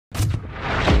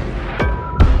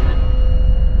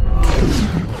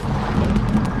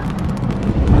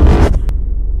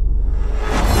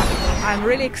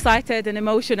really excited and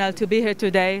emotional to be here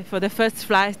today for the first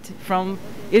flight from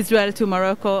Israel to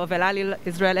Morocco of El Al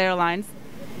Israel Airlines.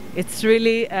 It's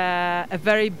really a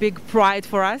very big pride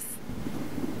for us.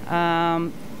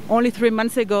 Only 3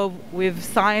 months ago we've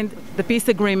signed the peace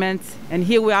agreement, and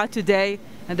here we are today,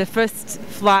 and the first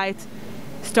flight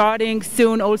starting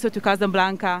soon also to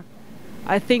Casablanca.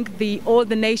 I think all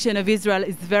the nation of Israel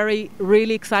is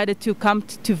really excited to come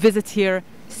to visit here.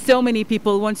 So many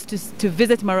people want to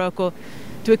visit Morocco,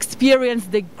 to experience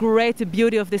the great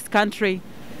beauty of this country.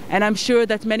 And I'm sure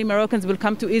that many Moroccans will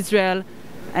come to Israel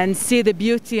and see the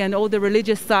beauty and all the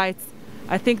religious sites.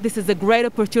 I think this is a great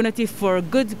opportunity for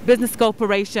good business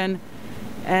cooperation.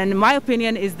 And my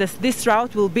opinion is that this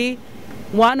route will be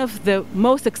one of the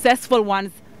most successful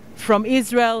ones from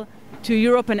Israel to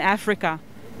Europe and Africa.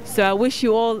 So I wish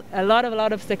you all a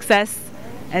lot of success,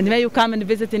 and may you come and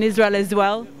visit in Israel as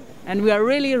well. And we are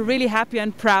really happy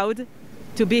and proud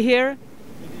to be here.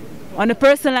 On a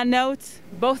personal note,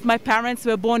 both my parents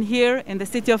were born here in the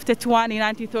city of Tetuan in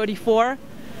 1934.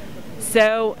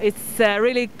 So it's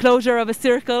really closure of a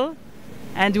circle,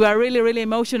 and we are really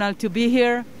emotional to be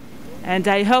here. And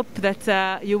I hope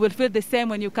that you will feel the same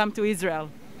when you come to Israel.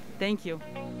 Thank you.